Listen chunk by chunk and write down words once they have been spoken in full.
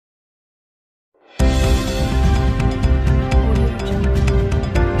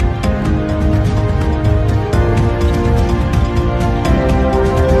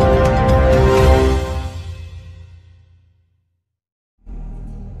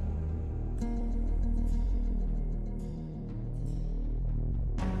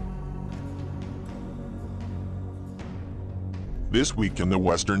This week in the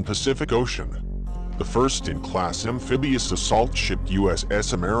Western Pacific Ocean, the first-in-class amphibious assault ship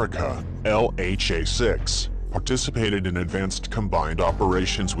USS America, LHA-6, participated in advanced combined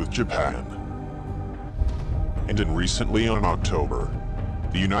operations with Japan. And recently on October,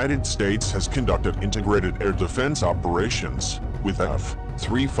 the United States has conducted integrated air defense operations with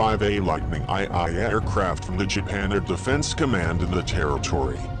F-35 Lightning II aircraft from the Japan Air Defense Command in the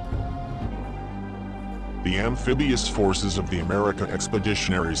territory. The amphibious forces of the American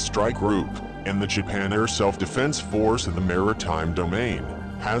Expeditionary Strike Group and the Japan Air Self-Defense Force in the maritime domain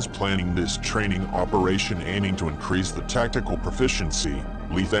has planning this training operation aiming to increase the tactical proficiency,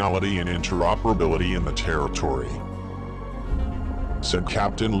 lethality and interoperability in the territory, said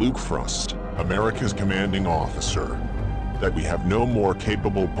Captain Luke Frost, America's commanding officer, that we have no more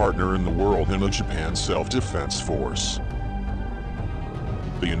capable partner in the world than the Japan Self-Defense Force.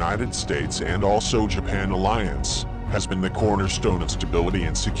 The United States and also Japan alliance has been the cornerstone of stability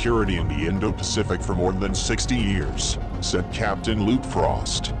and security in the Indo-Pacific for more than 60 years, said Captain Luke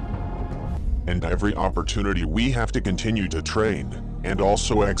Frost. And every opportunity we have to continue to train and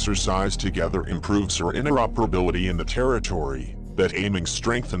also exercise together improves our interoperability in the territory, that aiming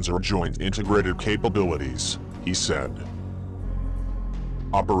strengthens our joint integrated capabilities, he said.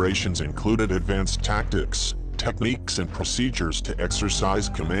 Operations included advanced tactics, techniques and procedures to exercise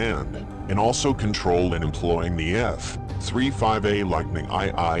command, and also control and employing the F-35 Lightning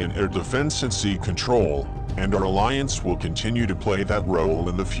II in air defense and sea control, and our alliance will continue to play that role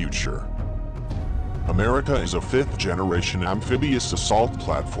in the future. America is a fifth-generation amphibious assault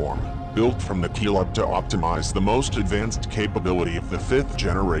platform, built from the keel up to optimize the most advanced capability of the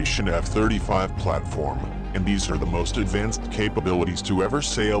fifth-generation F-35 platform, and these are the most advanced capabilities to ever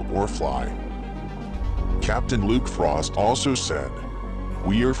sail or fly. Captain Luke Frost also said,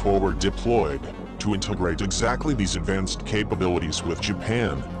 "We are forward deployed to integrate exactly these advanced capabilities with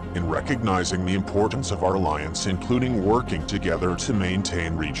Japan, in recognizing the importance of our alliance including working together to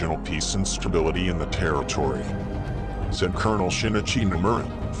maintain regional peace and stability in the territory," said Colonel Shinichi Nomura,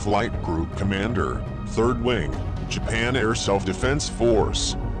 Flight Group Commander, 3rd Wing, Japan Air Self-Defense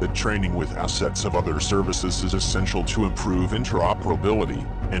Force, that training with assets of other services is essential to improve interoperability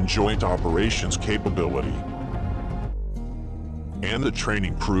and joint operations capability. And the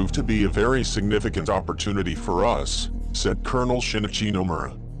training proved to be a very significant opportunity for us, said Colonel Shinichi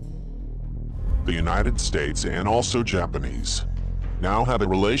Nomura. The United States and also Japanese now have a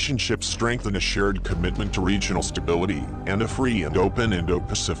relationship strength and a shared commitment to regional stability and a free and open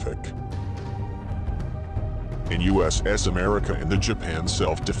Indo-Pacific. And USS America and the Japan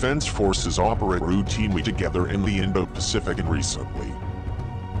Self-Defense Forces operate routinely together in the Indo-Pacific and recently.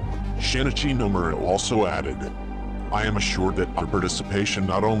 Shinichi Nomura also added, "I am assured that our participation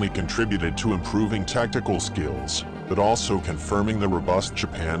not only contributed to improving tactical skills, but also confirming the robust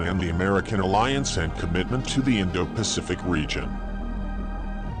Japan and the American alliance and commitment to the Indo-Pacific region."